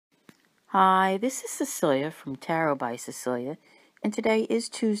Hi, this is Cecilia from Tarot by Cecilia, and today is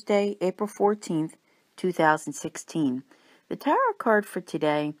Tuesday, April 14th, 2016. The tarot card for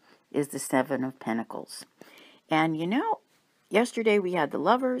today is the Seven of Pentacles. And yesterday we had the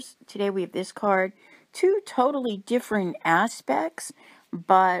Lovers, today we have this card. Two totally different aspects,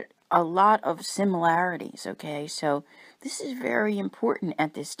 but a lot of similarities, okay? So this is very important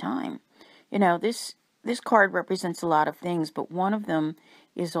at this time. This card represents a lot of things, but one of them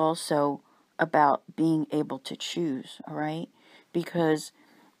is also about being able to choose, all right? Because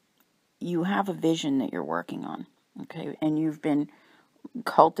you have a vision that you're working on, okay? And you've been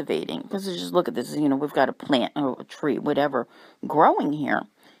cultivating, because just look at this, we've got a plant or a tree, whatever, growing here.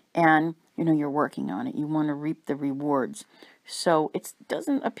 And, you're working on it. You want to reap the rewards. So it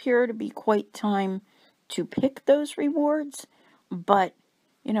doesn't appear to be quite time to pick those rewards, but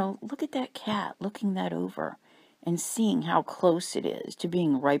look at that cat looking that over and seeing how close it is to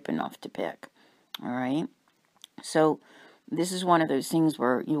being ripe enough to pick. All right. So this is one of those things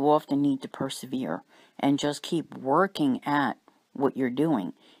where you often need to persevere and just keep working at what you're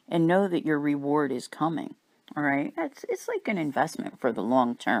doing and know that your reward is coming. All right. It's like an investment for the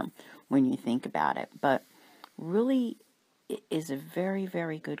long term when you think about it. But really, it is a very,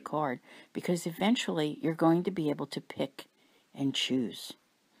 very good card because eventually you're going to be able to pick and choose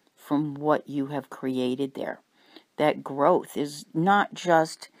from what you have created there. That growth is not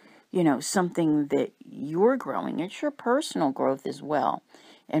just, something that you're growing. It's your personal growth as well.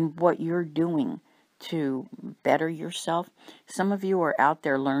 And what you're doing to better yourself. Some of you are out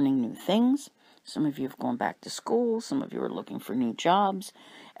there learning new things. Some of you have gone back to school. Some of you are looking for new jobs.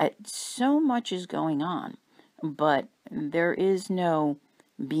 So much is going on. But there is no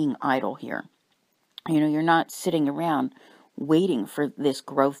being idle here. You're not sitting around waiting for this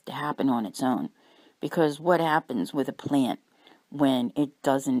growth to happen on its own. Because what happens with a plant when it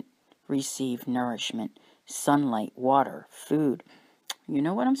doesn't receive nourishment, sunlight, water, food? You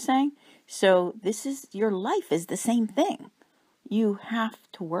know what I'm saying? So your life is the same thing. You have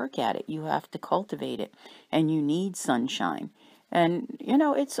to work at it. You have to cultivate it. And you need sunshine. And,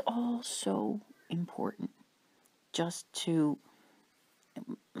 it's all so important just to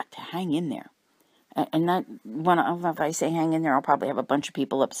hang in there. And that, if I say hang in there, I'll probably have a bunch of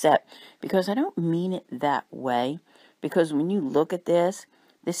people upset because I don't mean it that way. Because when you look at this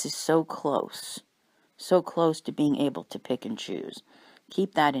is so close to being able to pick and choose.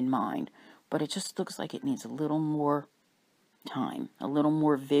 Keep that in mind. But it just looks like it needs a little more time, a little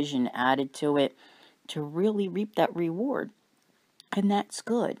more vision added to it to really reap that reward. And that's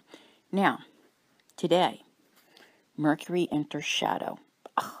good. Now, today, Mercury enters shadow.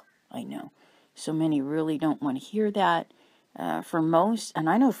 I know. So many really don't want to hear that. For most, and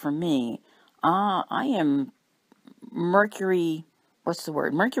I know for me, I am Mercury, what's the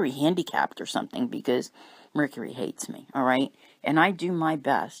word? Mercury handicapped or something because Mercury hates me, all right? And I do my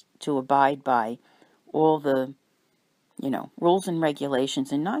best to abide by all the, rules and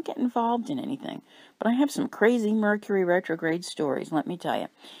regulations and not get involved in anything. But I have some crazy Mercury retrograde stories, let me tell you.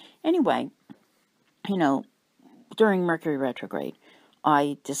 Anyway, during Mercury retrograde,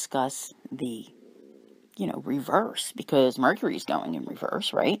 I discuss the, reverse because Mercury's going in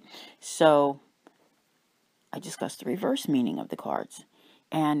reverse, right? So I discuss the reverse meaning of the cards.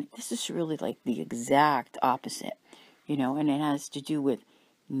 And this is really like the exact opposite, and it has to do with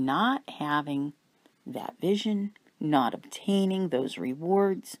not having that vision, not obtaining those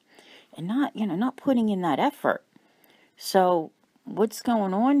rewards, and not putting in that effort. So what's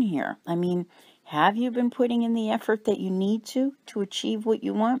going on here? I mean, have you been putting in the effort that you need to achieve what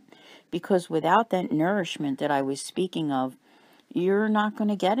you want? Because without that nourishment that I was speaking of, you're not going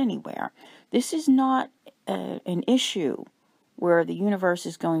to get anywhere. This is not an issue where the universe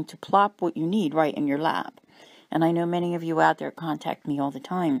is going to plop what you need right in your lap. And I know many of you out there contact me all the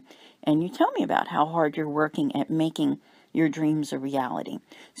time, and you tell me about how hard you're working at making your dreams a reality.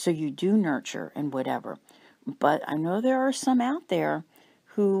 So you do nurture and whatever. But I know there are some out there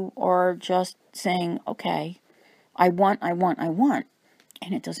who are just saying, okay, I want.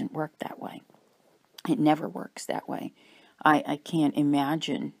 And it doesn't work that way. It never works that way. I can't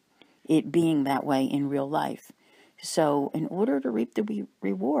imagine it being that way in real life. So in order to reap the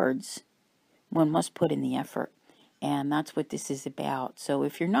rewards, one must put in the effort. And that's what this is about. So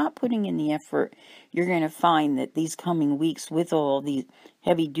if you're not putting in the effort, you're going to find that these coming weeks, with all the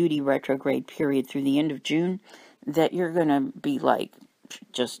heavy-duty retrograde period through the end of June, that you're going to be like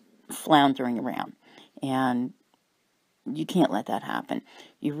just floundering around. And you can't let that happen.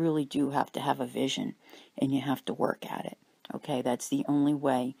 You really do have to have a vision, and you have to work at it. Okay, that's the only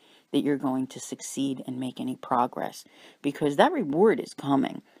way that you're going to succeed and make any progress, because that reward is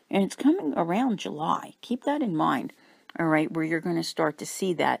coming. And it's coming around July. Keep that in mind, all right, where you're going to start to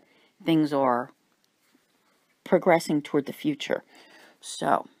see that things are progressing toward the future.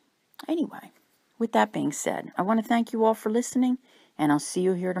 So, anyway, with that being said, I want to thank you all for listening, and I'll see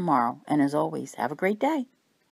you here tomorrow. And as always, have a great day.